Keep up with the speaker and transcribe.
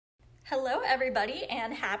Hello everybody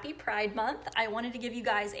and happy Pride Month. I wanted to give you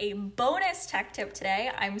guys a bonus tech tip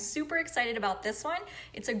today. I'm super excited about this one.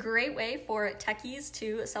 It's a great way for techies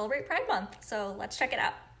to celebrate Pride Month, so let's check it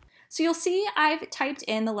out. So you'll see I've typed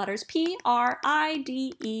in the letters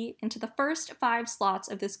P-R-I-D-E into the first 5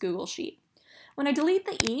 slots of this Google Sheet. When I delete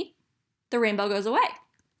the E, the rainbow goes away.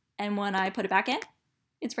 And when I put it back in,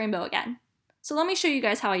 it's rainbow again. So let me show you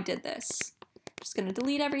guys how I did this. Just gonna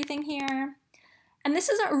delete everything here. And this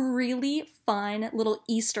is a really fun little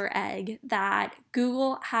Easter egg that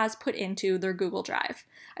Google has put into their Google Drive.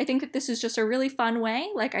 I think that this is just a really fun way,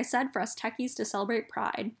 like I said, for us techies to celebrate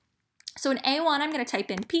Pride. So in A1, I'm going to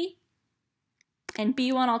type in P, and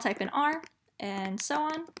B1, I'll type in R, and so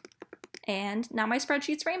on. And now my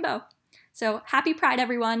spreadsheet's rainbow. So happy Pride,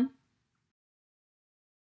 everyone!